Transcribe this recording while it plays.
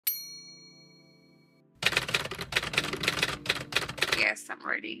I'm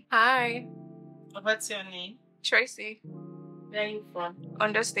ready. Hi. What's your name? Tracy. Where are you from?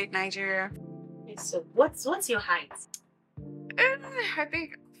 Understate, Nigeria. Okay, so what's your height? I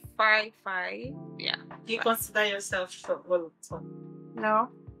think 5'5". Yeah. Do you consider yourself short or tall? No,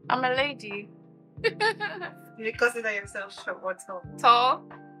 I'm a lady. Do you consider yourself short or tall? Tall.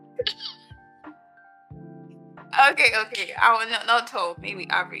 Okay. I will not tall, maybe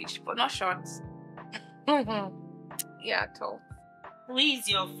average, but not short. Yeah, tall. Who is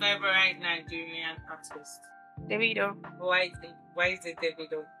your favorite Nigerian artist? Davido. Why is it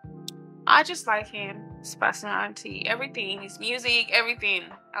Davido? I just like him. His personality, everything, his music, everything.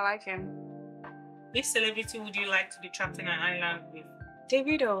 I like him. Which celebrity would you like to be trapped in an island with?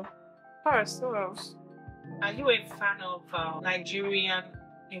 Davido. First, who else? Are you a fan of Nigerian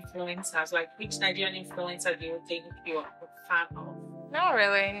influencers? Like, which Nigerian influencer do you think you're a fan of? Not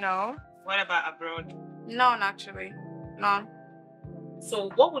really, no. What about abroad? No, actually. None. So,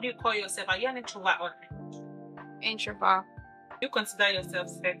 what would you call yourself? Are you an introvert or Introvert. you consider yourself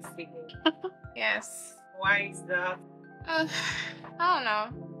sexy? Yes. Why is that? I don't know.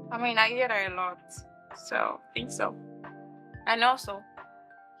 I mean, I hear that a lot. So, I think so. And also,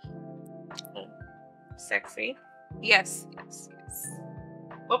 sexy. Yes.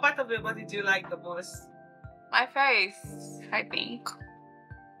 What part of your body do you like the most? My face, I think.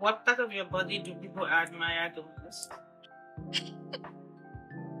 What part of your body do people admire the most?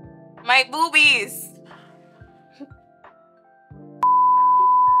 My boobies.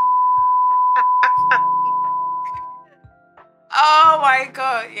 Oh my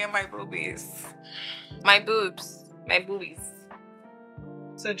god. Yeah, my boobies. My boobs. My boobies.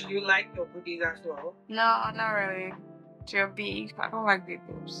 So do you like your boobies as well? No, not really. They're big. I don't like big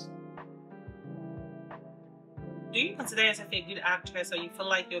boobs. Do you consider yourself a good actress, or you feel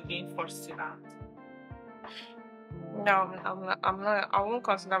like you're being forced to act? No, I'm not. I won't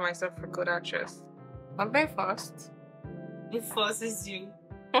consider myself a good actress. I'm being forced. Who forces you?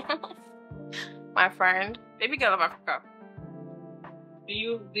 My friend, Babygirlafrica. Do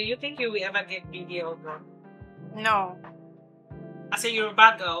you think you will ever get media or not? No. As a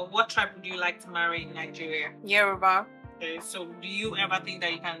Yoruba girl, what tribe would you like to marry in Nigeria? Yoruba. Okay, so do you ever think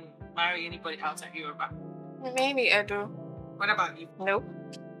that you can marry anybody outside Yoruba? Maybe Edo. What about you? Nope.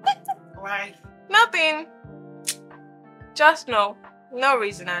 Why? Nothing. Just no. No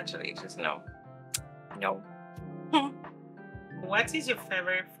reason actually. Just no. No. What is your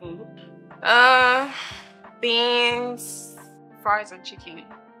favorite food? Beans, fries, and chicken.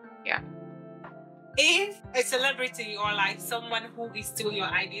 Yeah. If a celebrity or like someone who is still your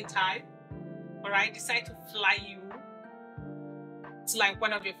ideal type, alright, decide to fly you to like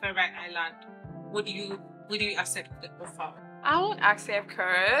one of your favorite islands, would you accept the offer? I won't accept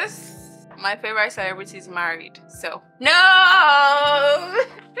because my favorite celebrity is married. So no.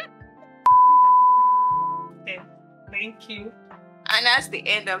 Okay, thank you. And that's the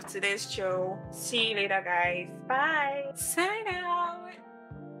end of today's show. See you later, guys. Bye. Sign out.